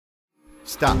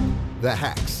Stop the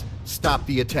hacks. Stop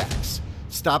the attacks.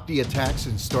 Stop the attacks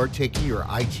and start taking your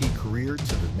IT career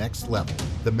to the next level.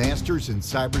 The Masters in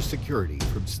Cybersecurity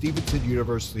from Stevenson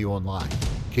University Online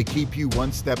can keep you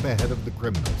one step ahead of the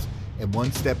criminals and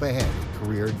one step ahead of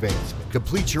career advancement.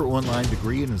 Complete your online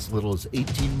degree in as little as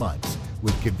 18 months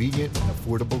with convenient and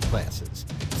affordable classes.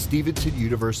 Stevenson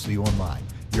University Online,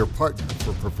 your partner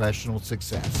for professional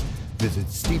success. Visit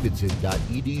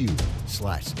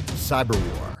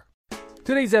stevenson.edu/cyberwar.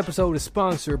 Today's episode is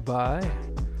sponsored by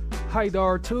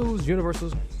Haidar Tools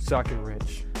Universal Socket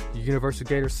Wrench. The Universal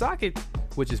Gator Socket,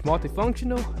 which is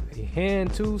multifunctional, a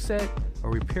hand tool set, a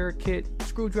repair kit,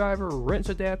 screwdriver, wrench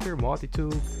adapter,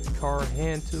 multi-tool, car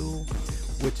hand tool,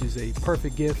 which is a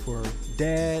perfect gift for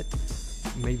dad,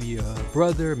 maybe a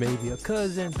brother, maybe a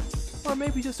cousin, or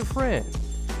maybe just a friend.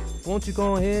 Won't you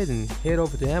go ahead and head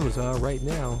over to Amazon right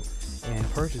now and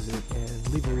purchase it and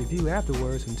leave a review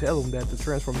afterwards and tell them that the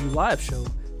Transform You Live show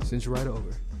sends you right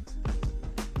over.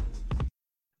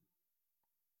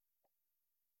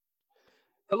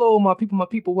 Hello, my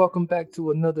people. Welcome back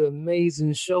to another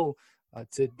amazing show.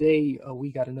 Today,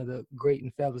 we got another great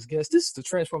and fabulous guest. This is the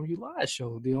Transform You Live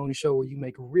show, the only show where you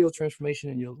make a real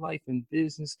transformation in your life and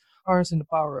business, harnessing the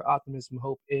power of optimism,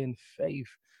 hope, and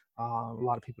faith. A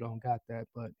lot of people don't got that,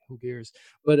 but who cares?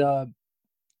 But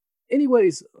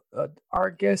anyways,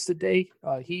 our guest today,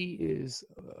 he is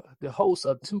the host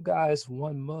of Two Guys,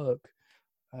 One Mug.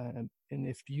 And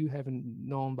if you haven't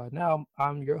known by now,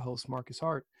 I'm your host, Marcus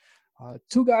Hart.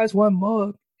 Two Guys, One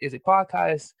Mug is a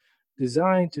podcast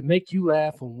designed to make you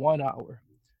laugh for 1 hour.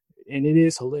 And it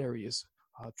is hilarious.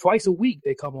 Twice a week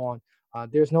they come on.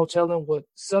 There's no telling what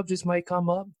subjects might come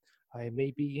up. It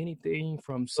may be anything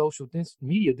from social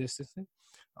media distancing,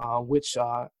 which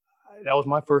that was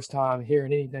my first time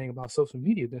hearing anything about social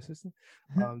media distancing,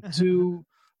 to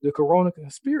the corona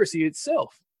conspiracy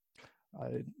itself.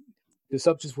 The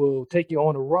subjects will take you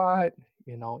on a ride,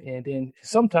 and then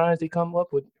sometimes they come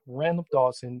up with random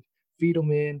thoughts and feed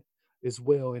them in as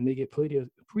well, and they get pretty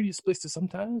explicit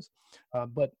sometimes,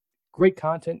 but great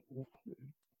content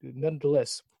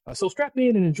nonetheless. So strap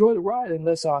in and enjoy the ride, and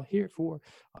let's hear it for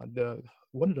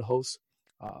one of the hosts,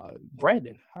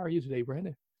 Brandon. How are you today,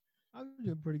 Brandon? I'm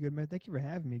doing pretty good, man. Thank you for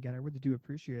having me again. I really do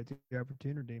appreciate the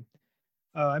opportunity.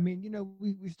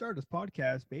 We started this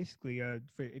podcast basically.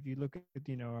 If you look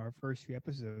at our first few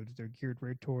episodes, they're geared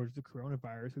right towards the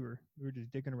coronavirus. We were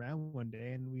just digging around one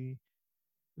day, and we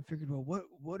figured, well,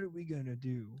 what are we gonna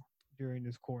do during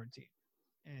this quarantine?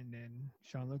 And then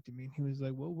Sean looked at me and he was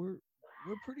like, well, we're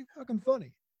pretty fucking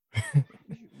funny.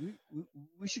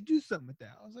 we should do something with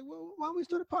that. I was like, well, why don't we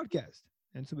start a podcast?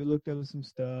 And so we looked up some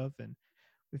stuff and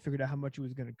we figured out how much it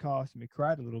was going to cost, and we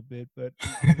cried a little bit, but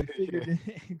we figured,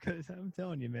 because I'm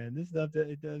telling you, man, this stuff,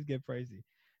 it does get pricey.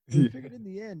 We figured in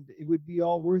the end, it would be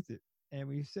all worth it. And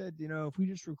we said, if we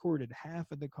just recorded half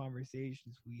of the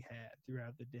conversations we had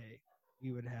throughout the day,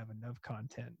 we would have enough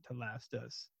content to last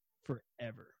us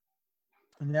forever.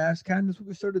 And that's kind of what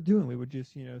we started doing. We would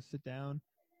just, sit down,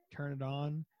 turn it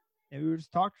on, and we would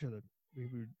just talk to each other.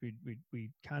 We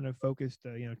kind of focused,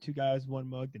 Two Guys, One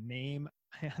Mug, the name.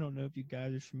 I don't know if you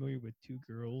guys are familiar with Two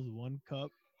Girls, One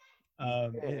Cup.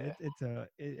 It's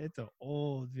a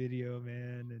old video,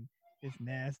 man, and it's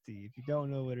nasty. If you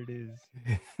don't know what it is,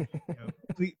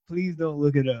 please don't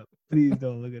look it up. Please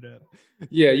don't look it up.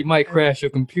 Yeah, you might crash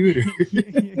your computer.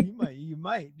 you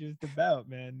might just about,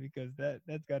 man, because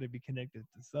that's got to be connected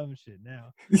to some shit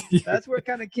now. That's where it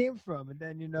kind of came from. And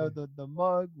then the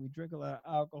mug, we drink a lot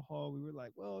of alcohol. We were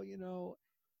like, well,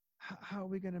 how are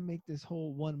we going to make this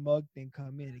whole one mug thing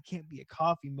come in? It can't be a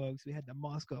coffee mug. So we had the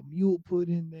Moscow Mule put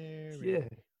in there. Yeah.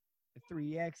 The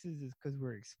 3 X's is because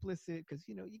we're explicit. Because,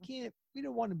 we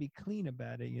don't want to be clean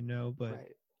about it, but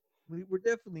right.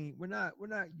 we're not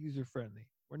user friendly.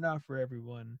 We're not for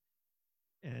everyone.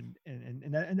 And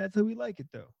that's how we like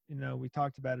it, though. We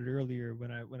talked about it earlier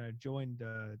when I joined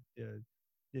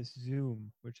this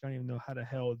Zoom, which I don't even know how the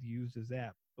hell to use this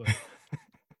app, but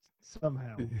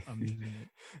somehow I'm using it.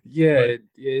 Yeah,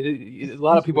 a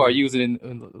lot of people are using it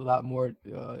a lot more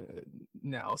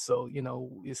now. So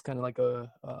it's kind of like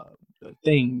a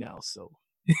thing now. So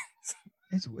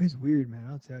it's weird, man.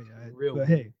 I'll tell you. But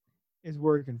hey, it's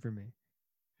working for me.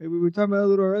 We were talking about it a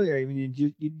little earlier. I mean,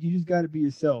 you just got to be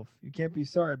yourself. You can't be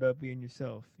sorry about being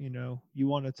yourself. You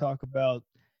want to talk about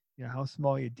how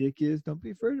small your dick is. Don't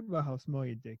be afraid about how small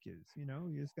your dick is. You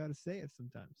just got to say it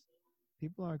sometimes.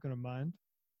 People aren't going to mind.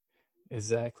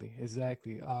 Exactly.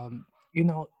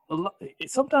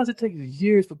 Sometimes it takes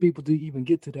years for people to even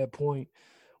get to that point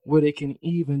where they can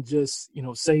even just,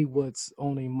 say what's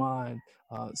on their mind.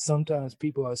 Sometimes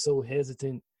people are so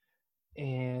hesitant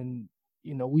and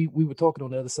we were talking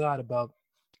on the other side about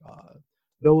uh,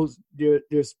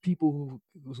 there's people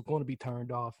who's going to be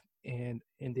turned off, and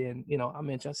then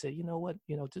I said, you know what,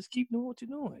 just keep doing what you're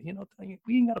doing.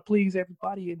 We ain't got to please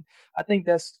everybody, and I think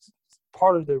that's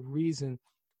part of the reason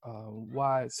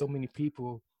why so many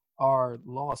people are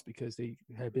lost, because they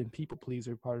have been people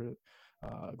pleaser part of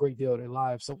a great deal of their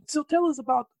lives. So tell us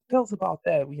about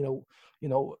that.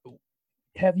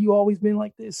 Have you always been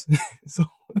like this? So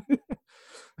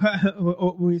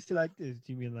When you say like this,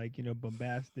 do you mean like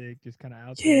bombastic, just kind of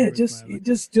out yeah, there with just my like?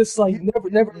 just like Yeah,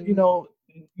 never, I mean,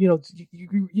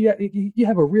 you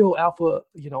have a real alpha,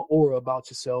 aura about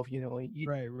yourself. And you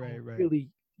right, don't right, right. really,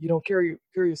 you don't carry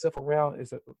yourself around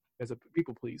as a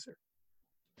people pleaser.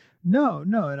 No,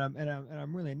 no, and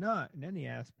I'm really not in any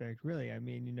aspect, really. I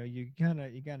mean, you kind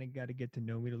of got to get to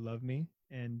know me to love me,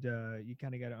 and you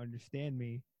kind of got to understand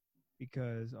me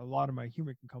because a lot of my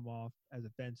humor can come off as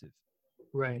offensive,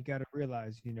 and Right. you got to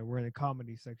realize, we're in the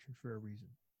comedy section for a reason.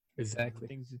 The Exactly.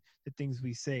 things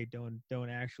we say don't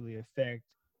actually affect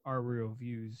our real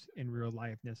views in real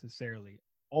life necessarily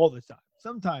all the time.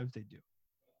 Sometimes they do,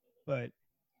 but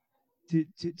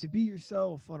to be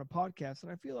yourself on a podcast,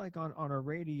 and I feel like on a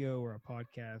radio or a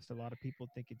podcast, a lot of people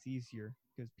think it's easier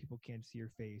because people can't see your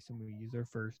face and we use our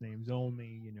first names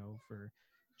only, for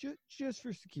just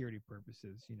for security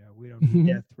purposes. We don't need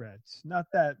death threats, not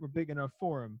that we're big enough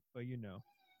for them,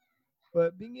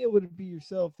 but being able to be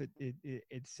yourself,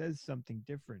 it says something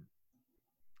different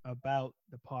about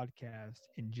the podcast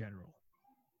in general.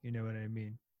 You know what I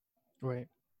mean? Right.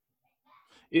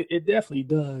 It definitely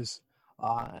does.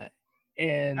 Uh, I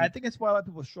and think that's why a lot of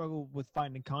people struggle with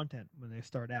finding content when they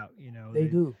start out. they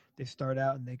do. They start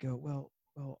out and they go, well,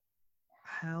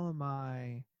 how am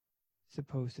I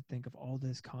supposed to think of all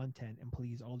this content and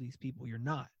please all these people? You're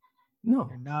not. You're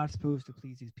No, not supposed to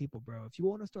please these people, bro. If you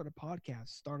want to start a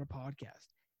podcast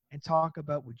and talk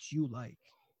about what you like.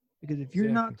 Because if you're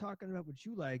exactly. not talking about what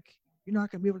you like, you're not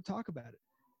going to be able to talk about it.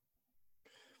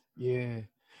 Yeah.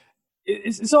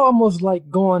 It's almost like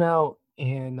going out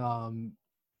and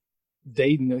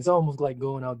dating. It's almost like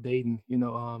going out dating,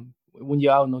 when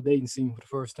you're out on a dating scene for the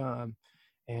first time,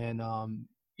 and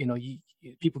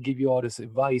people give you all this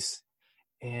advice,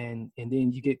 and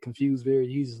then you get confused very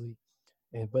easily.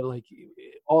 But like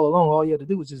all along, all you have to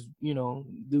do is just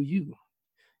do you,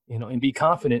 and be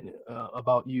confident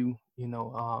about you.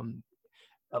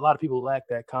 A lot of people lack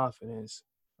that confidence.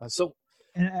 So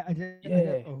And I got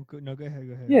yeah. oh good no go ahead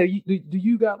go ahead. Yeah, do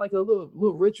you got like a little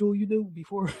ritual you do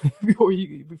before before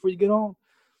you get on?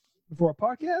 Before a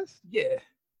podcast? Yeah.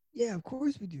 Yeah, of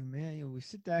course we do, man. We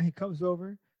sit down. He comes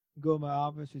over, we go to my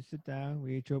office, we sit down,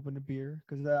 we each open a beer.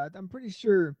 Because I'm pretty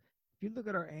sure if you look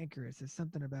at our anchor, it says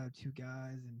something about two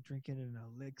guys and drinking an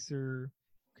elixir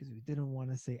because we didn't want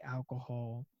to say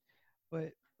alcohol.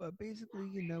 But but basically,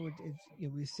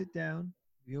 it's we sit down,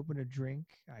 we open a drink.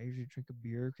 I usually drink a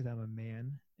beer because I'm a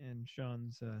man, and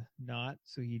Sean's not,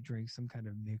 so he drinks some kind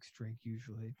of mixed drink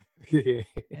usually. Yeah.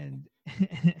 And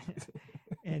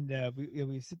and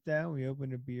we sit down, we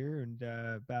open a beer, and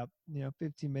about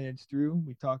 15 minutes through,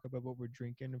 we talk about what we're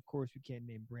drinking. Of course, we can't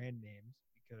name brand names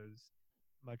because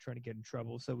I'm not trying to get in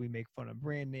trouble, so we make fun of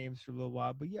brand names for a little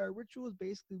while. But yeah, our ritual is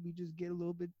basically we just get a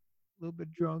little bit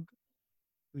drunk.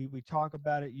 We talk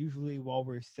about it usually while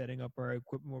we're setting up our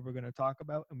equipment, what we're going to talk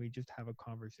about, and we just have a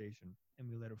conversation and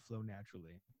we let it flow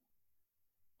naturally.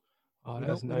 Oh, We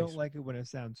that's don't we don't nice. like it when it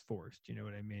sounds forced. You know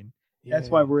what I mean? That's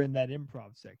why Yeah, we're in that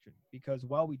improv section, because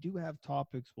while we do have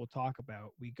topics we'll talk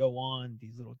about, we go on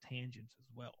these little tangents as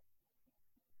well.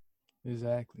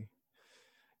 exactly.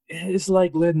 It's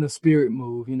like letting the spirit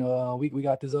move. We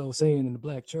got this old saying in the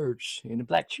black church. In the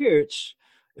black church,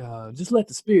 just let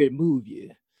the spirit move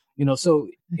you. So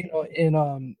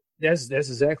and that's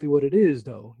exactly what it is,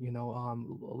 though.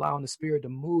 Allowing the spirit to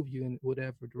move you in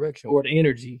whatever direction, or the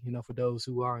energy. For those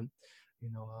who aren't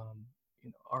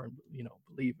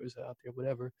believers out there,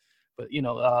 whatever. But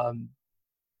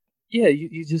yeah,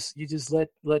 you just let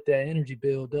that energy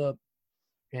build up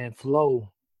and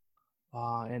flow,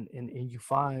 and you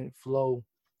find flow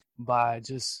by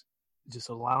just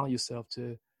allowing yourself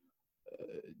to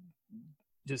uh,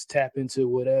 just tap into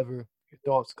whatever your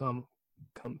thoughts come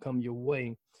your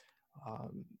way,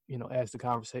 as the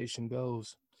conversation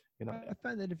goes. you know I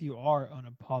find that if you are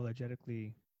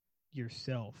unapologetically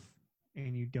yourself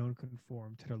and you don't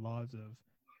conform to the laws of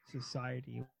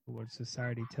society, what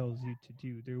society tells you to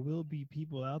do, there will be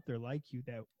people out there like you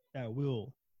that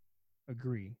will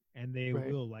agree and they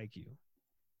right, will like you.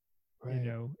 right,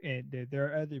 And there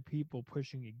are other people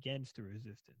pushing against the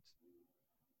resistance.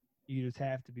 You just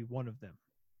have to be one of them.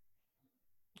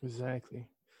 exactly.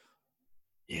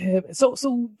 Yeah. So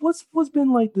what's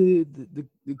been like the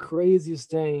craziest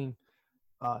thing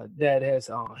that has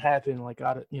happened, like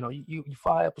out of, you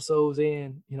 5 episodes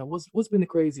in, what's been the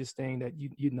craziest thing that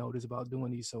you noticed about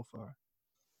doing these so far?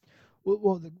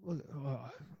 Well,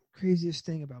 craziest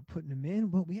thing about putting them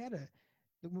in. Well, we had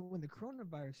when the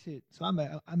coronavirus hit. So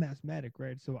I'm asthmatic,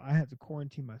 right? So I had to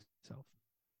quarantine myself.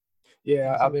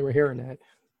 Yeah, And I've so been hearing that.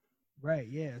 right,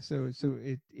 yeah. So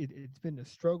it's been a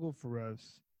struggle for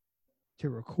us to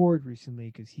record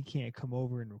recently because he can't come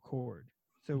over and record.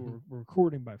 So Hmm. we're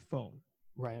recording by phone.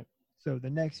 Right. So the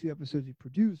next few episodes we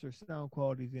produce, our sound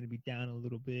quality is going to be down a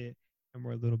little bit, and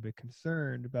we're a little bit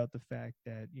concerned about the fact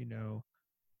that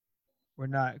we're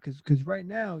not because right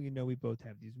now we both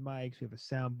have these mics, we have a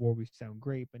soundboard, we sound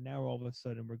great, but now all of a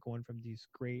sudden we're going from these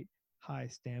great high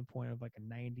standpoint of like a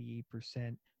 98%,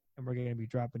 and we're going to be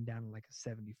dropping down to like a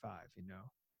 75,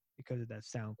 because of that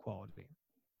sound quality,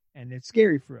 and it's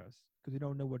scary for us because we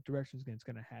don't know what direction it's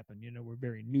going to happen. We're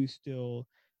very new still.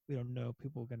 We don't know if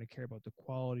people are going to care about the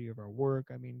quality of our work.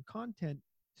 I mean, content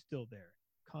still there.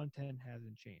 Content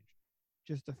hasn't changed.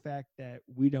 Just the fact that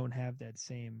we don't have that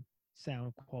same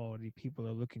sound quality people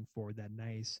are looking for, that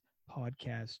nice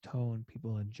podcast tone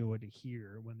people enjoy to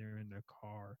hear when they're in their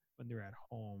car, when they're at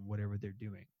home, whatever they're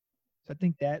doing. So I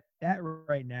think that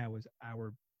right now is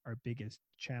our biggest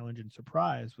challenge and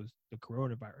surprise was the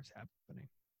coronavirus happening.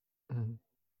 Mhm.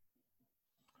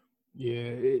 Yeah,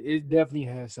 it definitely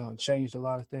has changed a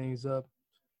lot of things up,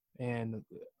 and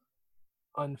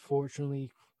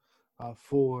unfortunately,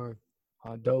 for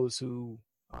those who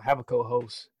have a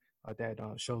co-host that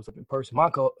shows up in person.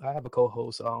 I have a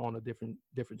co-host on a different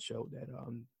show that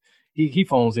he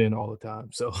phones in all the time.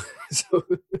 So so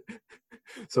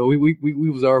so we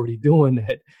was already doing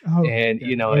that, and Okay,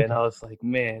 and okay. I was like,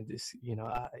 man, this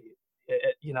I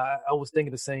was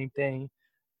thinking the same thing,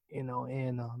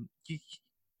 and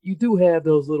you do have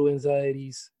those little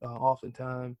anxieties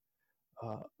oftentimes.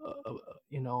 Uh, uh, uh,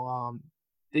 you know,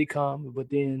 they come, but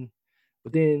then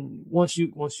once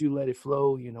you let it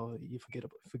flow, you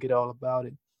forget all about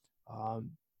it.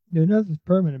 Um, Dude, nothing's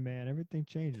permanent, man. Everything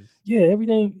changes. yeah,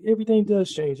 everything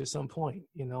does change at some point,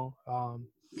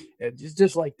 and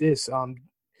just like this. And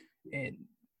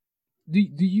do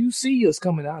you see us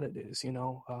coming out of this? And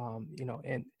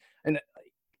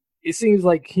it seems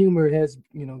like humor has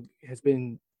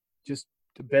been just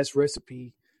the best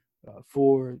recipe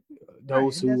for Right,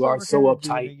 those and that's who what are we're so kind of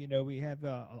uptight. doing. We have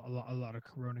a lot of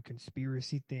Corona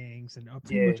conspiracy things, and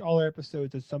pretty Yeah. much all our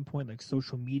episodes at some point, like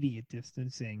social media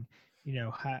distancing. You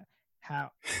know how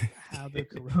how the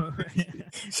Corona,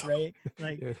 So, right?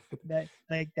 Like yeah.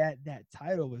 that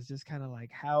title was just kind of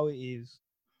like, how is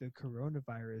the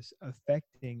coronavirus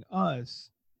affecting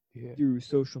us Yeah. through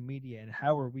social media, and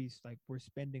how are we like we're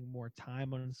spending more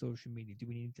time on social media? Do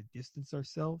we need to distance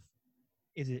ourselves?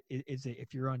 Is it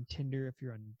if you're on Tinder, if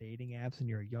you're on dating apps and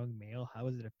you're a young male, how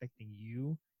is it affecting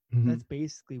you? Hmm. That's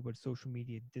basically what social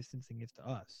media distancing is to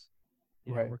us.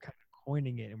 Right. We're kind of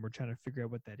coining it and we're trying to figure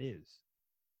out what that is.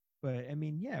 But I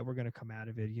mean, yeah, we're gonna come out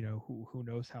of it. Who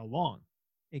knows how long?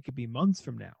 It could be months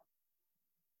from now.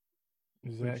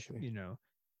 Which Exactly.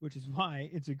 which is why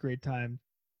it's a great time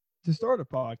to start a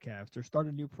podcast or start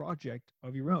a new project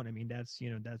of your own. I mean, that's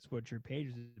what your page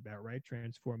is about, right?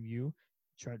 Transform you.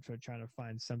 Trying to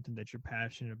find something that you're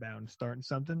passionate about and starting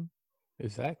something.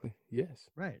 Exactly. Yes.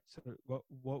 Right. So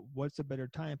what's a better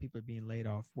time? People are being laid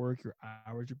off work, your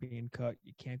hours are being cut,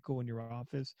 you can't go in your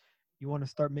office. You want to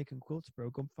start making quilts, bro?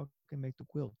 Go fucking make the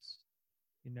quilts.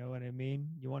 You know what I mean?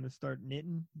 You want to start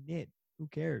knitting? Knit. Who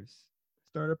cares?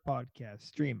 Start a podcast,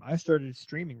 stream. I started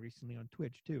streaming recently on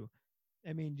Twitch too.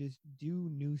 I mean, just do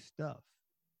new stuff.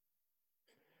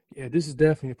 Yeah, this is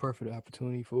definitely a perfect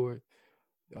opportunity for it.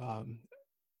 Um,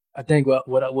 I think what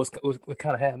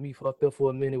kind of had me fucked up for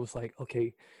a minute was like,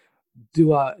 okay,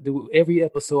 do every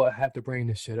episode I have to bring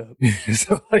this shit up?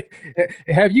 So like,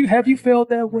 have you Right. felt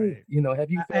that way? Right. Have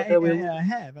you I, felt I that way a little I bit?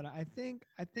 have, and I think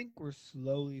we're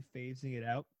slowly phasing it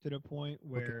out to the point Okay.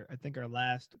 where I think our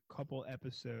last couple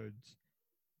episodes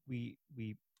we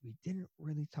didn't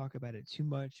really talk about it too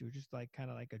much. It was just like kind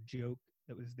of like a joke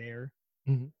that was there,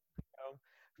 Hmm.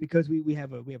 because we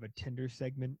have a Tinder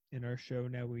segment in our show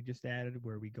now. We just added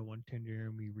where we go on Tinder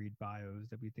and we read bios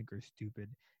that we think are stupid,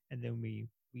 and then we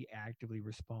actively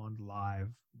respond live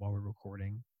while we're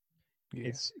recording. Yeah.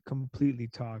 It's completely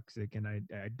toxic, and I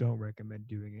don't recommend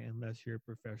doing it unless you're a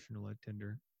professional at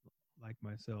Tinder like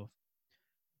myself.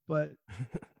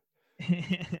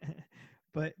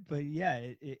 But but yeah,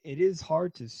 it is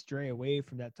hard to stray away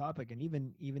from that topic, and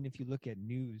even if you look at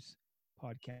news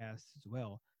podcasts as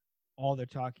well, all they're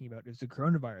talking about is the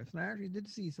coronavirus. And I actually did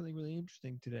see something really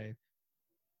interesting today.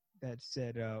 that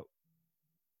said,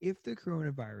 if the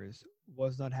coronavirus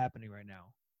was not happening right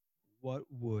now, what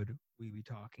would we be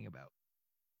talking about?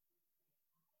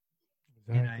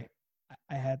 And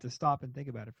I had to stop and think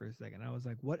about it for a second. I was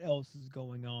like, what else is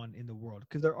going on in the world?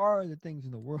 Because there are other things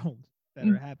in the world that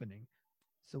are happening.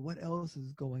 So what else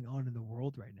is going on in the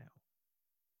world right now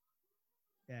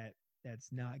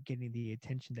that's not getting the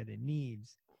attention that it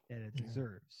needs, that it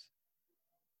deserves?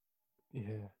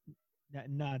 Yeah.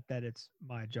 Not that it's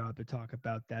my job to talk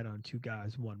about that on Two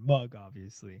Guys, One Mug,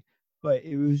 obviously, but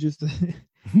it was just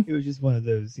it was just one of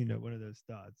those, one of those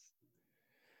thoughts.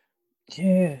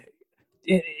 Yeah,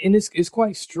 and it's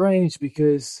quite strange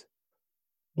because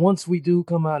once we do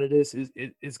come out of this,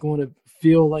 it's going to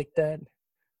feel like that.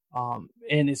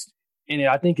 And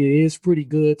I think it is pretty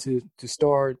good to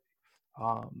start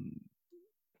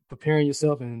preparing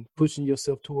yourself and pushing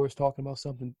yourself towards talking about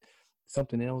something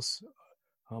else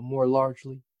more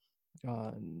largely.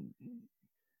 That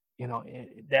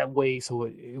way, so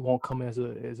it won't come as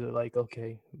a like,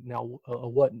 okay, now a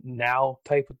what now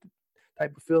type of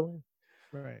feeling.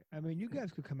 Right. I mean, you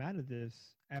guys could come out of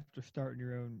this after starting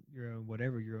your own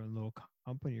whatever, your own little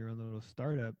company, your own little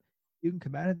startup. You can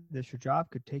come out of this. Your job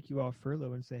could take you off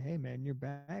furlough and say, "Hey, man, you're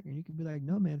back," and you can be like,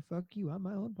 "No, man, fuck you. I'm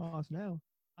my own boss now.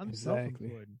 I'm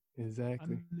self-employed. Exactly.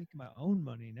 I'm making my own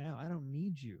money now. I don't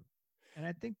need you." And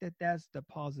I think that that's the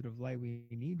positive light we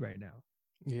need right now.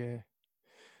 Yeah.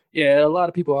 Yeah, a lot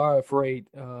of people are afraid,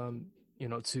 to,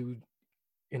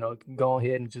 go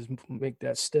ahead and just make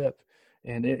that step.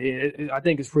 And I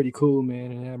think it's pretty cool,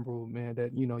 man, and admirable, man,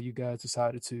 that, you guys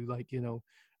decided to, like,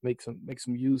 make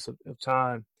some use of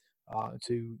time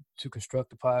to construct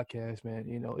the podcast, man.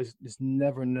 It's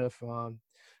never enough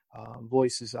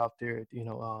voices out there,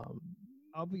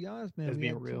 I'll be honest, man. as We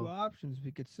being had two real. options.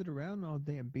 We could sit around all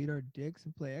day and beat our dicks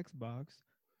and play Xbox,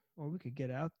 or we could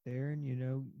get out there and,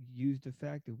 use the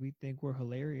fact that we think we're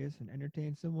hilarious and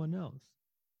entertain someone else.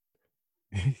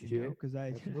 Yeah, Because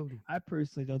absolutely. I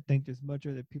personally don't think there's much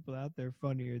other people out there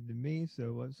funnier than me.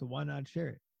 So why not share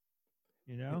it?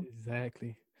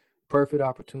 Exactly. Perfect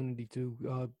opportunity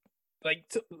to like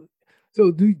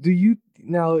so do you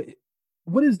now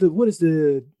what is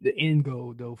the end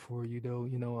goal though for you though,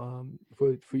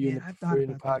 for you Man, I've thought in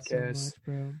the about that so podcast? much,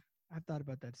 bro. I've thought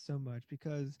about that so much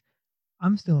because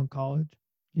I'm still in college.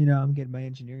 I'm getting my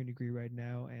engineering degree right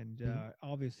now, and Mhm.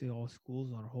 obviously all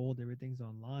school's on hold, everything's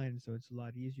online, so it's a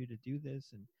lot easier to do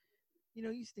this. And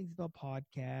these things about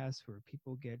podcasts where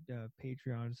people get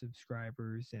Patreon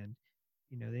subscribers, and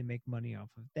they make money off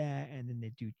of that, and then they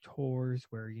do tours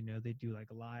where they do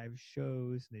like live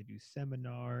shows and they do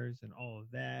seminars and all of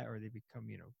that, or they become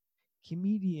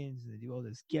comedians and they do all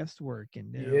this guest work,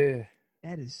 and Yeah.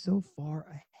 that is so far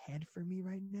ahead for me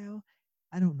right now.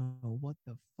 I don't know what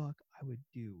the fuck I would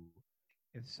do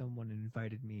if someone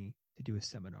invited me to do a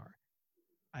seminar.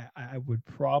 I would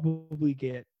probably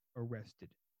get arrested.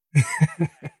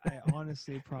 I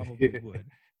honestly probably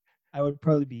would. I would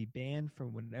probably be banned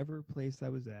from whatever place I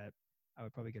was at. I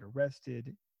would probably get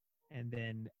arrested, and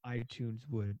then iTunes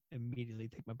would immediately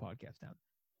take my podcast down.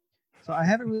 So I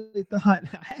haven't really thought.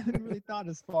 I haven't really thought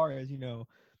as far as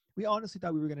we honestly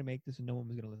thought we were going to make this and no one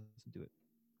was going to listen to it.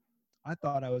 I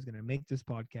thought I was going to make this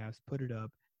podcast, put it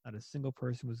up, not a single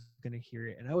person was going to hear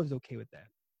it, and I was okay with that.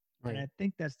 Right. And I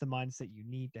think that's the mindset you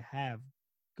need to have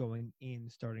going in,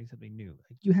 starting something new.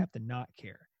 Like, you have to not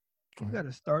care. You got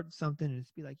to start something and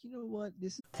just be like, you know what?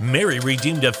 Mary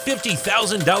redeemed a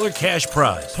 $50,000 cash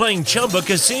prize playing Chumba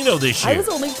Casino this year. I was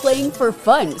only playing for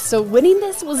fun, so winning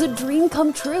this was a dream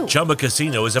come true. Chumba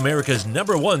Casino is America's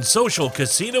 #1 social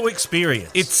casino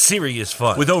experience. It's serious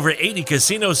fun. With over 80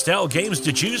 casino-style games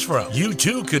to choose from, you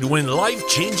too could win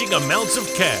life-changing amounts of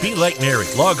cash. Be like Mary.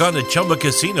 Log on to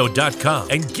ChumbaCasino.com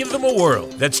and give them a whirl.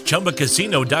 That's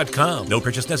ChumbaCasino.com. No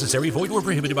purchase necessary. Void where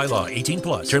prohibited by law.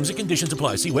 18+. Terms and conditions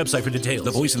apply. See website for details.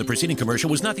 The voice in the preceding commercial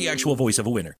was not the actual voice of a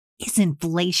winner. Is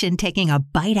inflation taking a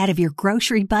bite out of your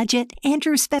grocery budget?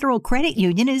 Andrews Federal Credit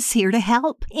Union is here to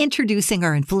help. Introducing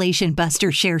our Inflation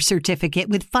Buster Share Certificate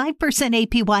with 5%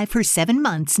 APY for 7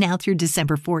 months now through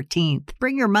December 14th.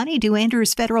 Bring your money to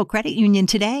Andrews Federal Credit Union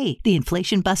today. The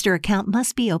Inflation Buster account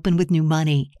must be open with new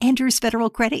money. Andrews Federal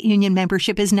Credit Union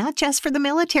membership is not just for the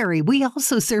military. We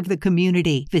also serve the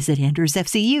community. Visit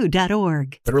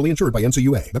andrewsfcu.org. Federally insured by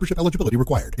NCUA. Membership eligibility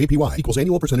required. APY equals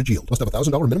annual percentage yield. Must have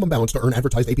 $1,000 minimum balance to earn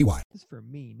advertised APY. This is for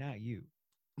me, not you.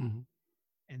 Mm-hmm.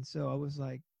 And so I was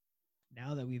like,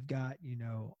 now that we've got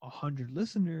 100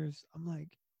 listeners, I'm like,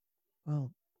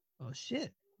 well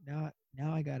shit. Now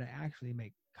I gotta actually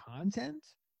make content.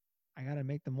 I gotta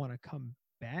make them want to come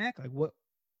back. Like,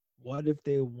 what if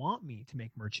they want me to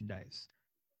make merchandise?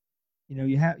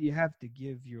 you have to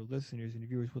give your listeners and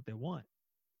viewers what they want.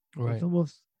 So Right. it's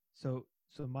almost so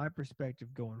my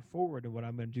perspective going forward and what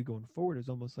I'm going to do going forward is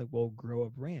almost like, well, grow a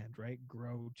brand, right?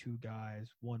 Grow two guys,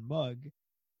 one mug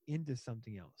into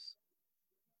something else.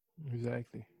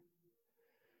 Exactly.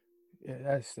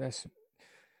 Yeah,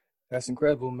 that's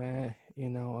incredible, man.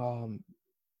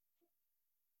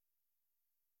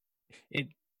 It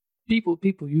people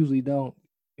usually don't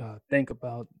think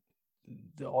about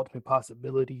the ultimate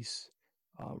possibilities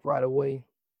right away,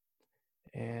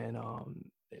 and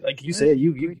like you That's said, the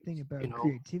you great thing about you know,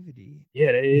 creativity.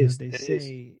 yeah, that You know, is they that is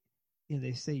say,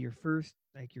 they say your first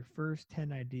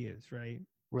 10 ideas, right?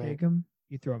 right, Take them,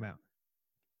 you throw them out.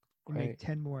 You right, make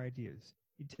 10 more ideas.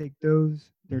 You take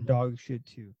those, they're Mhm. dog shit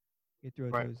too. You throw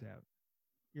right, those out.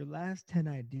 Your last 10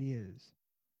 ideas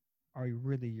are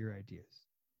really your ideas.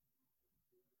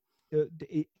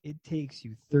 It takes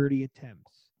you 30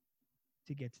 attempts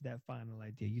to get to that final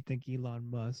idea. You think Elon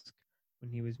Musk,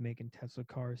 when he was making Tesla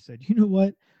cars, said, you know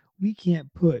what? We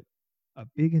can't put a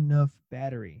big enough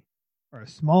battery or a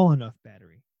small enough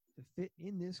battery to fit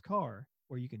in this car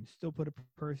where you can still put a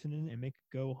person in and make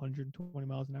it go 120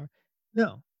 miles an hour.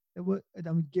 No,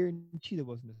 I'm guaranteed it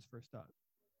wasn't his first thought.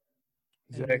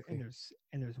 exactly.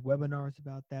 And there's webinars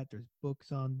about that. There's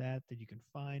books on that you can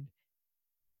find.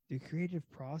 The creative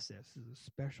process is a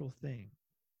special thing,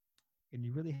 and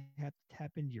you really have to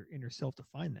tap into your inner self to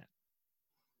find that.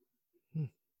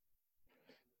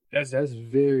 That's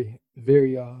very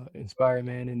very inspiring,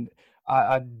 man, and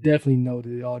I definitely know that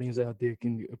the audience out there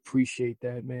can appreciate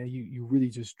that, man. You really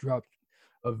just dropped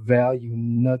a value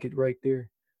nugget right there.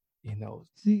 You know,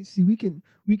 See, we can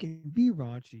be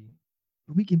raunchy,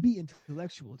 but we can be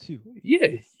intellectual too. yeah,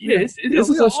 We don't, it's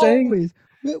a such thing. we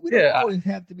don't Yeah, always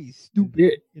have to be stupid.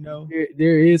 there, You know,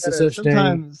 there is a such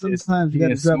thing sometimes as you being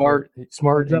got to smart,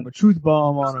 drop and a truth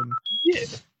bomb on them. yeah,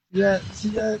 Yeah, see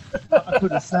that? I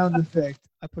put a sound effect.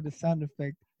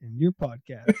 In your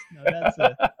podcast. Now that's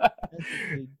a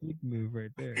big move right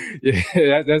there.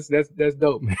 yeah, that's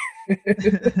dope, man.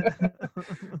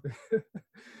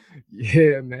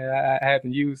 Yeah, man, I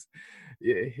haven't used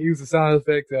a sound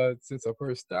effect since I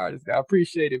first started. I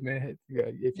appreciate it, man. Yeah,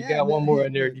 if you got one man, more hey,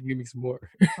 in there, look. you can give me some more.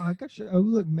 Oh, I got you. Oh,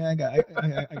 look, man, I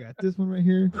got this one right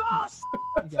here.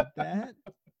 You got that.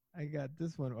 I got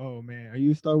this one. Oh man, are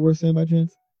you a Star Wars fan by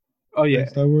chance? Oh yeah,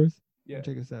 Star Wars. yeah.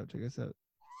 Check us out.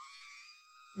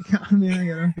 I mean, I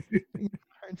got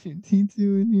R2D2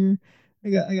 in here.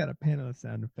 I got a panel of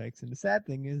sound effects, and the sad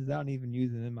thing is I don't even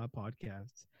use them in my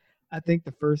podcasts. I think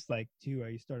the first like two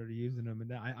I started using them,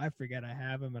 and then I forget I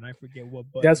have them, and I forget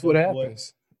what button. That's what does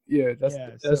happens. Yeah, that's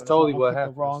so totally I'll what click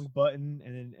happens. the wrong button,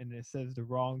 and it says the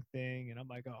wrong thing, and I'm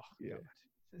like, oh Yeah.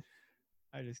 God,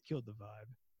 I just killed the vibe.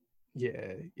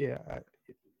 Yeah.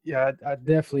 I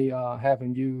definitely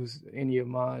haven't used any of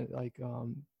mine. Like man,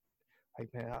 I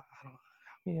don't know how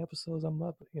many episodes I'm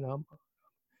up.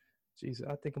 Geez,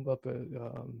 I think I'm up at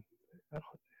I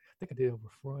think I did over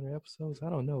 400 episodes. I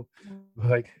don't know, but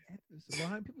like, So how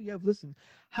many people you have listened?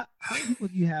 How many people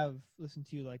do you have listen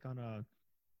to you like on a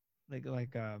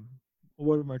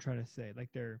what am I trying to say? Like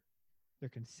they're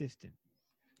consistent.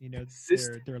 You know,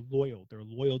 consistent. they're loyal. They're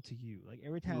loyal to you. Like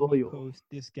every time you Loyal. post,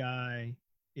 this guy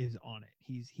is on it.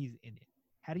 He's in it.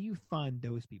 How do you find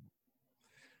those people?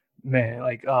 Man,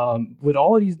 like with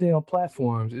all of these damn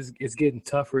platforms, it's getting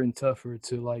tougher and tougher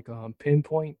to like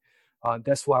pinpoint.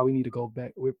 That's why we need to go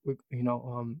back. We're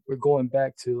going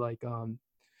back to like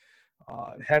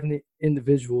having the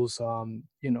individuals. We're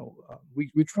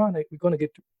going to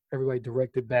get everybody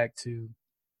directed back to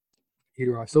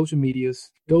either our social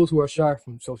medias. Those who are shy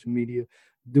from social media,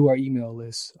 do our email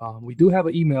list. We do have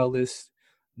an email list.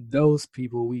 Those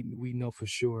people we know for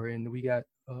sure, and we got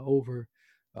over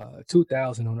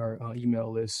 2,000 on our email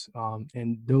list,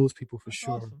 and those people for That's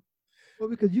sure. awesome. Well,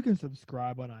 because you can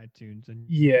subscribe on iTunes and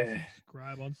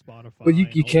subscribe on Spotify. But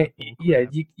you can't. Yeah,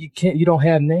 you can't. You don't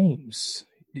have names.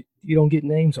 You don't get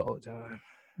names all the time.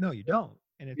 No, you don't.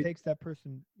 And it takes that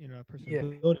person, to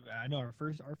build it. I know our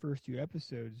first 2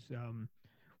 episodes,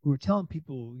 we were telling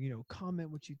people, comment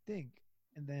what you think,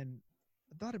 and then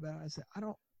I thought about it. I said, I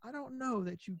don't know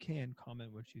that you can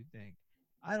comment what you think.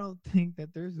 I don't think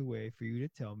that there's a way for you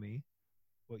to tell me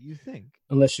what you think.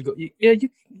 Unless you go,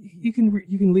 you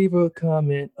can leave a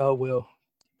comment.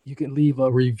 You can leave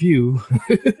a review.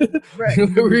 Right. You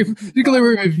can leave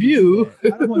a review. I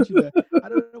don't want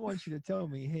you to tell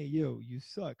me, hey, yo, you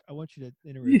suck. I want you to,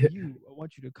 in a review, I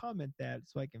want you to comment that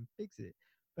so I can fix it.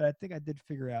 But I think I did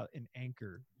figure out in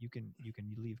Anchor, you can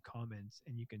leave comments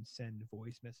and you can send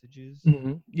voice messages.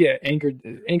 Mm-hmm. Yeah,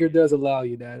 Anchor does allow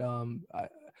you that.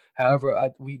 However,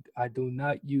 I do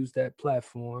not use that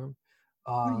platform.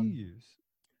 What do you use?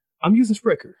 I'm using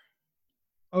Spreaker.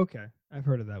 Okay, I've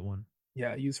heard of that one.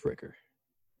 Yeah, I use Spreaker.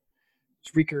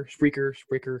 Spreaker.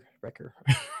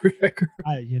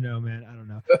 Man, I don't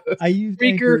know. I used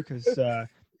Spreaker. Anchor because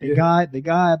the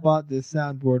guy I bought this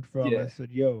soundboard from. Yeah. I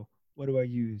said, "Yo, what do I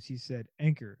use?" He said,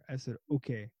 "Anchor." I said,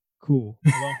 "Okay, cool."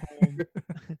 I went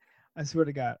home. I swear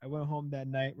to God, I went home that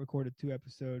night, recorded 2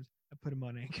 episodes. I put them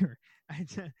on Anchor.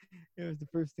 It was the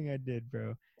first thing I did,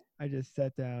 bro. I just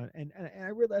sat down and I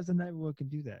realized that not everyone can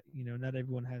do that. Not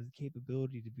everyone has the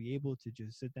capability to be able to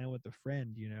just sit down with a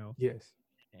friend, Yes.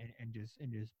 and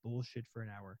just bullshit for an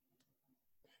hour.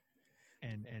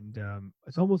 And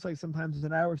it's almost like sometimes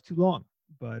an hour is too long.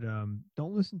 But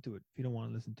don't listen to it if you don't want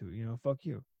to listen to it. Fuck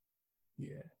you.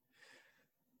 Yeah.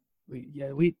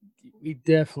 We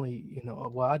definitely,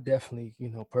 I definitely,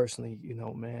 personally,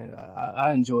 man,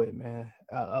 I enjoy it, man.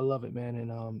 I love it, man.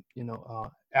 And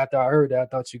after I heard that, I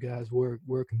thought you guys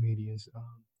were comedians,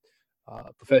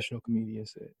 professional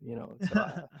comedians. So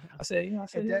I said,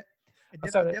 It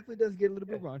definitely does get a little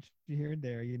bit raunchy here and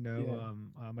there.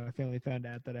 My family found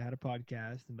out that I had a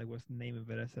podcast and like, what's the name of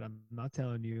it? I said, I'm not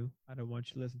telling you. I don't want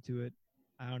you to listen to it.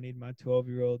 I don't need my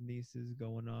 12-year-old nieces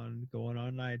going on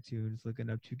iTunes looking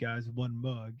up 2 guys with 1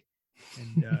 mug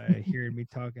and hearing me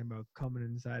talking about coming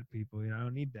inside people. I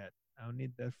don't need that. I don't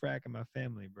need that frack in my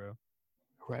family, bro.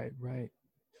 Right.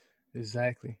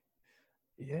 Exactly.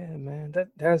 Yeah, man.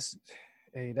 That's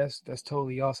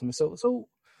totally awesome. So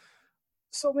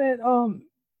man,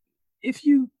 if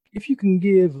you can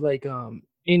give like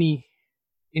any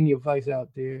advice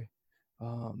out there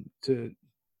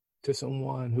to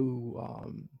someone who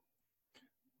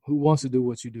wants to do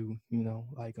what you do,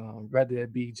 like rather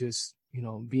that be just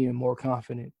being more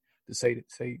confident to say the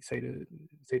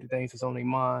things that's on their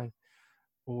mind,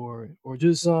 or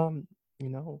just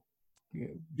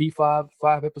be five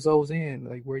episodes in,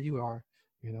 like where you are,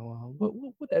 what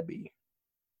would that be?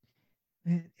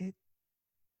 Man,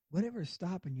 whatever's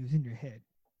stopping you is in your head.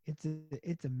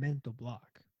 It's a mental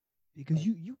block because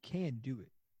you can do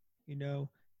it.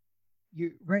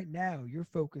 You right now you're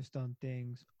focused on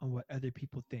things on what other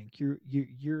people think.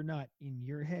 You're not in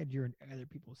your head, you're in other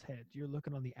people's heads. You're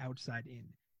looking on the outside in.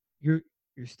 You're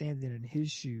standing in his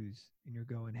shoes and you're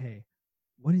going, "Hey,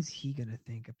 what is he going to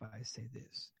think if I say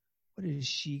this? What is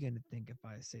she going to think if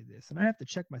I say this?" And I have to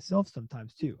check myself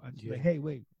sometimes too. I'm just like, "Hey,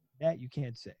 wait, that you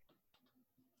can't say."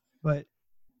 But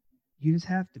you just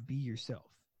have to be yourself.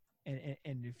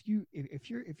 And if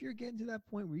you're getting to that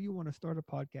point where you want to start a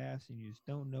podcast and you just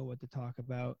don't know what to talk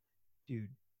about, dude,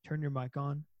 turn your mic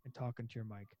on and talk into your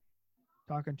mic.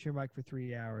 Talk into your mic for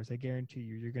 3 hours. I guarantee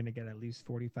you're going to get at least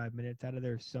 45 minutes out of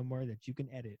there somewhere that you can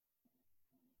edit,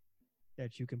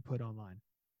 that you can put online.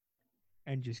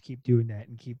 And just keep doing that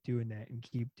and keep doing that and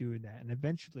keep doing that. And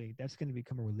eventually that's going to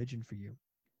become a religion for you.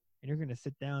 And you're going to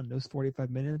sit down, those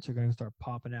 45 minutes are going to start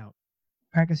popping out.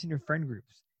 Practice in your friend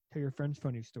groups. Tell your friends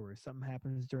funny stories. Something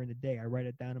happens during the day. I write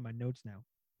it down in my notes now.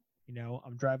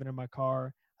 I'm driving in my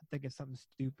car. I'm thinking something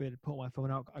stupid. Pull my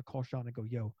phone out. I call Sean and go,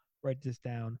 "Yo, write this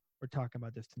down. We're talking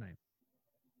about this tonight."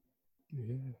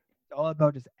 Yeah. It's all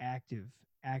about just active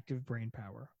brain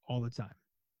power all the time.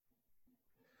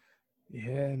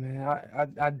 Yeah,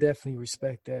 man. I definitely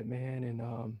respect that, man. And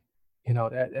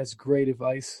that's great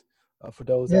advice for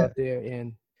those out there.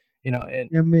 And and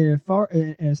I mean,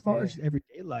 as far as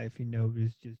everyday life,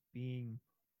 is just being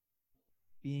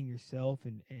yourself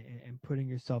and putting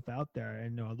yourself out there. I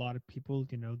know a lot of people,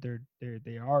 they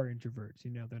are introverts.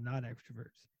 They're not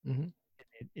extroverts,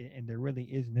 and there really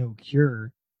is no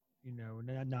cure.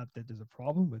 Not that there's a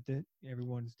problem with it.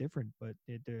 Everyone's different, but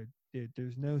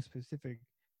there's no specific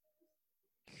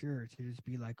cure to just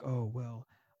be like, "Oh well,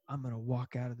 I'm gonna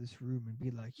walk out of this room and be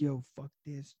like, yo, fuck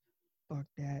this, fuck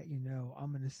that,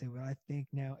 I'm going to say what I think."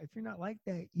 Now, if you're not like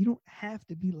that, you don't have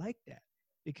to be like that,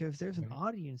 because there's an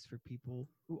audience for people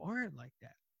who aren't like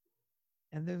that.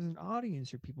 And there's an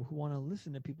audience for people who want to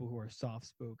listen to people who are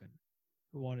soft-spoken,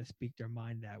 who want to speak their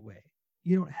mind that way.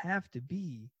 You don't have to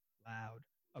be loud,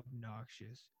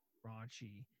 obnoxious,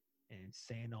 raunchy, and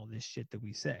saying all this shit that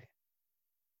we say.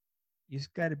 You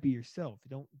just got to be yourself.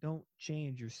 Don't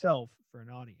change yourself for an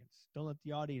audience. Don't let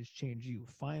the audience change you.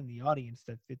 Find the audience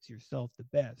that fits yourself the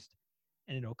best,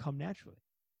 and it'll come naturally.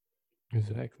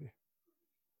 Exactly.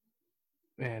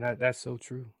 Man, that's so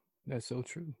true. That's so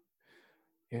true.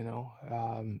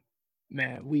 Man,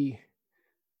 we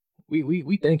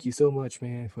thank you so much,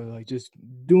 man, for like just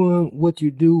doing what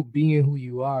you do, being who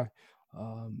you are.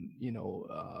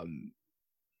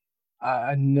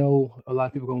 I know a lot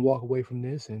of people are gonna walk away from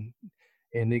this and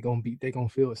and they're gonna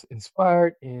feel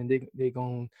inspired, and they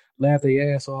gonna laugh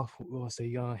their ass off once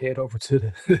they head over to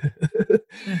the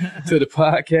to the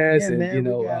podcast. Yeah, And man,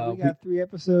 we got 3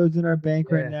 episodes in our bank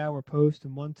Yeah. right now. We're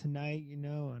posting one tonight, and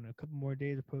a couple more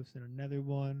days we're posting another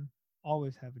one.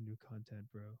 Always having new content,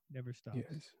 bro. Never stops.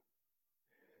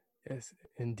 Yes,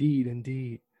 indeed.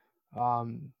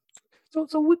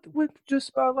 So with just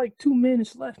about like 2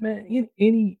 minutes left, man.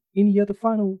 Any other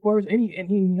final words?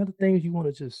 Any other things you want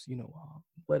to just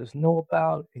let us know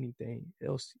about? Anything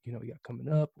else you got coming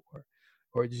up,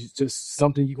 or just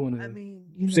something you want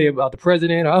to say about the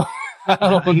president? I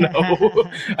don't know.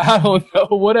 I don't know.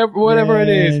 Whatever it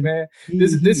is, man.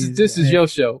 This is your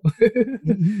show.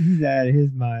 He's out of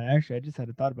his mind. Actually, I just had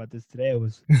a thought about this today. I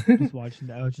was just watching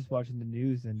the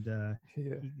news, and he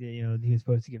was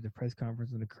supposed to give the press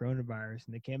conference on the coronavirus,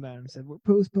 and they came out and said we're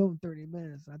postponed 30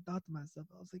 minutes. And I thought to myself,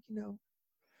 I was like,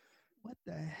 what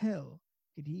the hell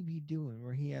could he be doing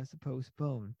where he has to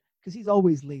postpone? Because he's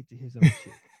always late to his own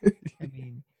shit. I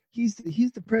mean, he's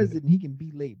the president. He can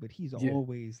be late, but he's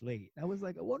always late. I was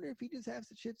like, I wonder if he just has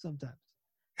to shit sometimes.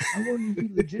 I wonder if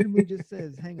he legitimately just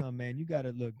says, "Hang on, man, you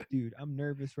gotta look, dude. I'm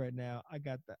nervous right now. I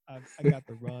got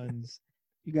the runs.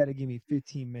 You gotta give me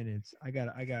 15 minutes. I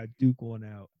gotta duke one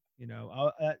out.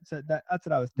 That's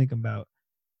what I was thinking about.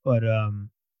 But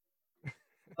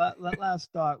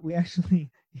last thought, we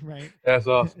actually right. That's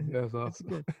awesome. That's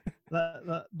awesome.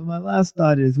 But my last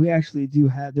thought is we actually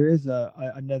there is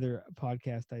another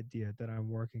podcast idea that I'm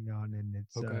working on, and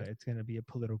it's going to be a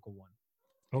political one.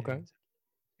 Okay. And it's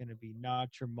going to be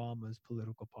Not Your Mama's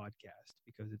Political Podcast,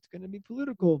 because it's going to be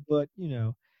political, but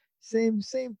same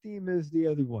theme as the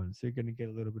other ones. So you're going to get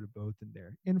a little bit of both in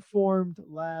there. Informed,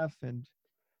 laugh, and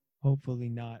hopefully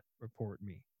not report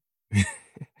me.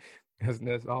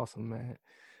 That's awesome, man.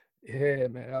 Yeah,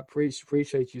 man. I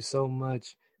appreciate you so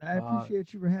much. I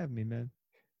appreciate you for having me, man.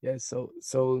 Yeah, so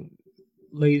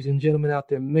ladies and gentlemen out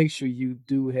there, make sure you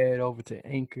do head over to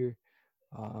Anchor,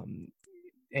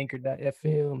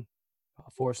 anchor.fm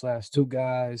 /2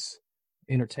 guys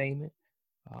entertainment.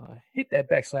 Hit that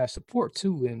 / support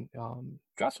too, and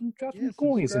drop some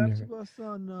coins in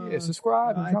there.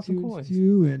 Subscribe and drop some coins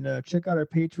too, and check out our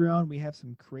Patreon. We have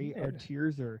some our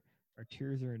tiers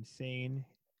are insane.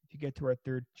 If you get to our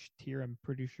 3rd tier, I'm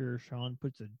pretty sure Sean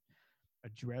puts a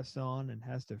dress on and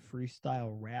has to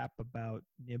freestyle rap about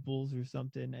nipples or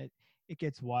something. It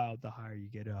gets wild the higher you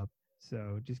get up.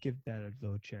 So just give that a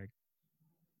little check.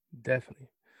 Definitely.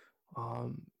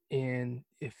 And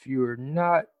if you're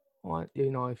not on,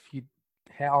 if you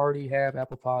already have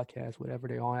Apple Podcasts, whatever,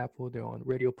 they're on Apple, they're on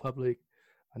Radio Public.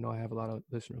 I know I have a lot of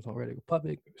listeners on Radio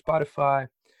Public, Spotify.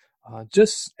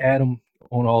 Just add them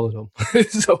on all of them.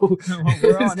 So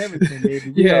we're on everything,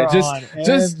 baby.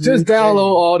 Just download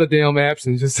all the damn apps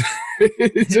and just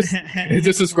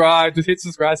subscribe. Just hit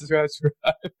subscribe,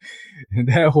 and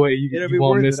that way you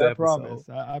won't miss an episode.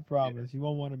 I promise. You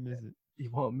won't want to miss it. You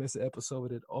won't miss an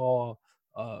episode at all.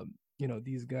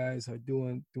 These guys are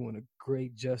doing a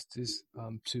great justice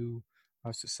to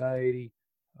our society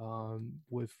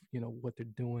with what they're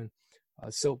doing.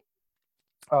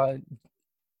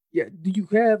 Yeah. Do you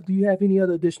have any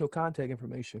other additional contact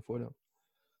information for them?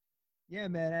 Yeah,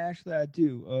 man. Actually, I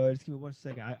do. Just give me 1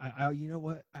 second. I you know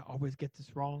what? I always get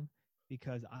this wrong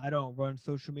because I don't run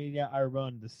social media. I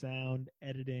run the sound,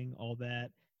 editing, all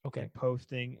that. Okay. And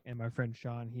posting, and my friend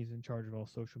Sean, he's in charge of all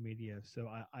social media. So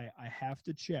I have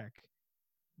to check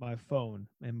my phone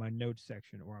and my notes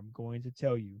section, or I'm going to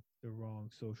tell you the wrong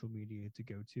social media to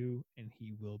go to, and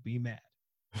he will be mad.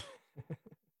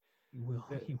 He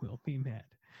will be mad.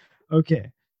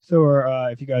 Okay, so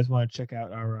if you guys want to check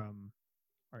out our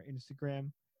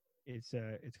Instagram, it's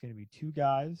going to be 2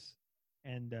 guys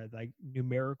and like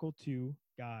numerical 2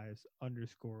 guys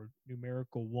 _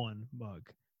 numerical 1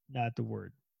 mug, not the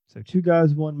word. So 2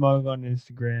 guys 1 mug on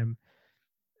Instagram.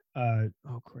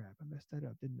 Oh crap, I messed that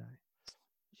up, didn't I?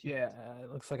 Yeah,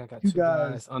 it looks like I got 2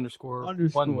 guys _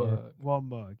 1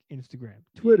 mug Instagram.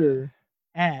 Twitter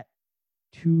at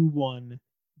 21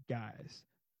 guys.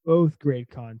 Both great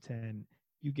content.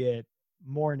 You get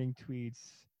morning tweets,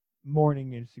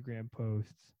 morning Instagram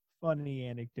posts, funny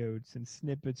anecdotes, and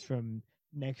snippets from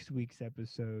next week's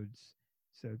episodes.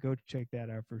 So go check that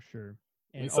out for sure.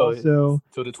 And so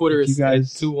the Twitter is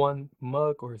at 21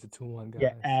 mug, or is it 21 guys?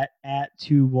 Yeah, at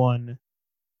 21.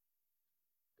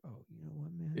 Oh, you know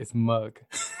what, man? It's mug.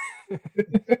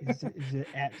 Is it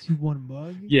at 21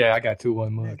 mug? Yeah, I got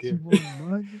 21 mug. At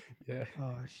 21 mug? Yeah.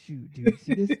 Oh shoot, dude.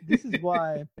 See, this is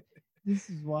why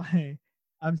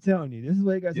I'm telling you. This is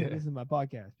why you guys have to listen to my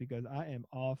podcast, because I am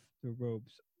off the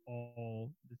ropes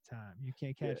all the time. You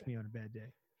can't catch me on a bad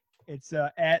day. It's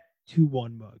at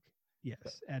 21mug.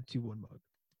 Yes, at 21mug.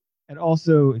 And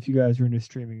also, if you guys are into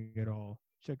streaming at all,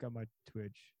 check out my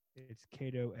Twitch. It's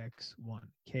KatoX1.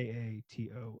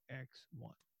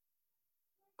 KATOX1.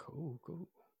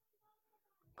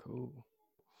 Cool.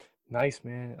 Nice,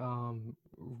 man.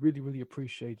 Really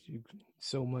appreciate you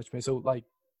so much, man. So, like,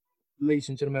 ladies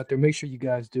and gentlemen out there, make sure you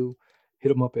guys do hit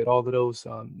them up at all of those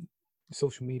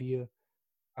social media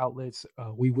outlets.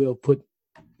 We will put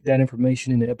that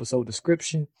information in the episode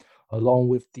description, along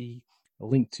with the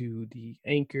link to the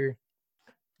Anchor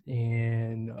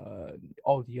and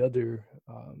all the other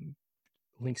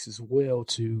links as well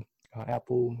to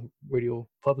Apple Radio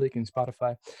Public and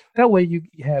Spotify. That way you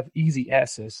have easy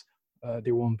access.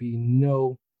 There won't be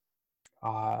no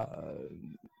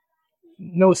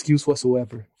excuse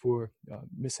whatsoever for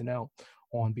missing out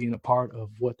on being a part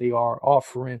of what they are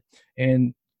offering.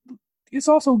 And it's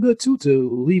also good too to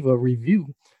leave a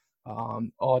review.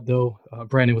 Although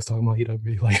Brandon was talking about he doesn't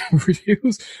really like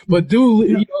reviews, but do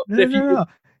no.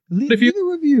 Leave a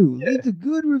review. Yeah. Leave a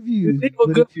good review. Leave a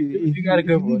good review. You got a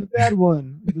good one. Leave a bad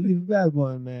one. Leave a bad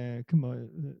one, man. Come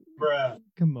on, bruh.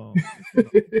 Come on.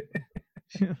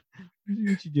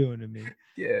 What you doing to me?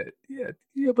 Yeah.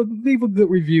 But leave a good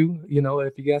review. You know,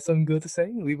 if you got something good to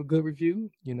say, leave a good review.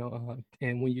 You know,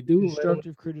 and when you do,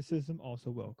 constructive criticism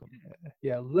also welcome.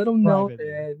 Yeah, let them know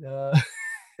that.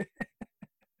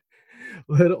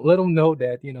 Let them know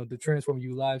that the Transform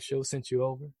You Live show sent you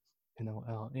over. You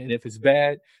know, and if it's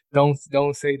bad, don't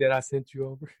say that I sent you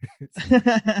over.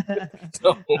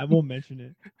 I won't mention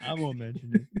it.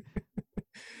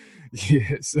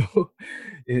 Yeah, so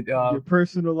your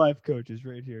personal life coach is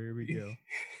right here. Here we go.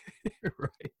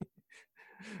 Right.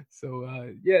 So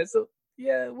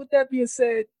with that being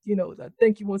said,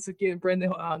 thank you once again,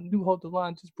 Brandon. Do hold the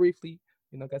line just briefly.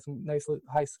 Got some nice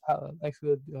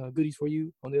good goodies for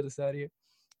you on the other side here.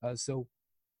 So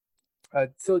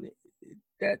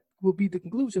that will be the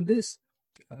conclusion of this.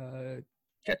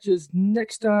 Catch us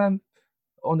next time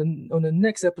on the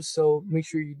next episode. Make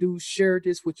sure you do share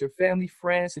this with your family,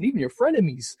 friends, and even your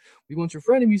frenemies. We want your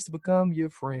frenemies to become your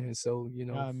friends. So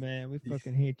Oh man, we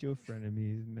fucking hate your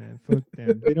frenemies, man. Fuck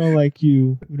them. They don't like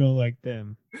you. We don't like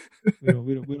them. We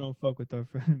don't fuck with our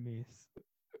frenemies.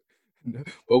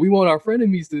 But we want our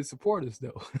frenemies to support us,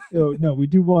 though. No, we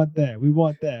do want that. We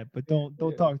want that, but don't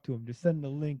talk to them. Just send the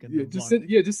link and just send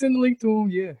the link to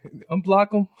them. Yeah, unblock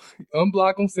them,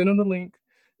 send them the link.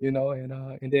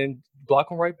 And then block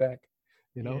them right back.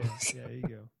 Yeah, you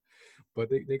go.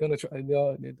 But they're gonna try.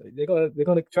 They're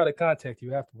gonna try to contact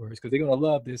you afterwards because they're gonna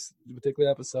love this particular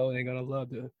episode. And they're gonna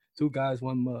love the Two Guys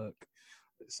One Mug.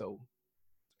 So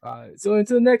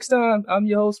until next time, I'm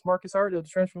your host Marcus Hart of the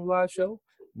Transform Live Show.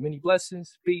 Many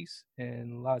blessings, peace,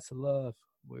 and lots of love.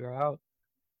 We're out.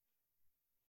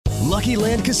 Lucky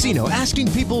Land Casino,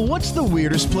 asking people, what's the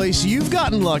weirdest place you've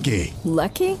gotten lucky?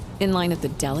 Lucky? In line at the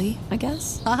deli, I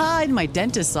guess? Aha, in my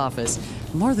dentist's office.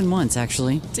 More than once,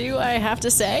 actually. Do I have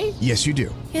to say? Yes, you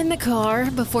do. In the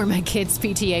car before my kids'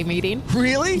 PTA meeting.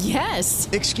 Really? Yes.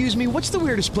 Excuse me, what's the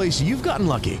weirdest place you've gotten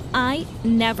lucky? I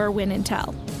never win and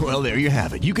tell. Well, there you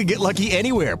have it. You can get lucky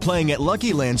anywhere, playing at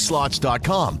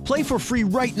LuckyLandSlots.com. Play for free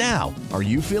right now. Are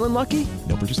you feeling lucky?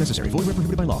 No purchase necessary. Void where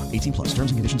prohibited by law. 18+.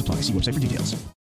 Terms and conditions apply. See website for details.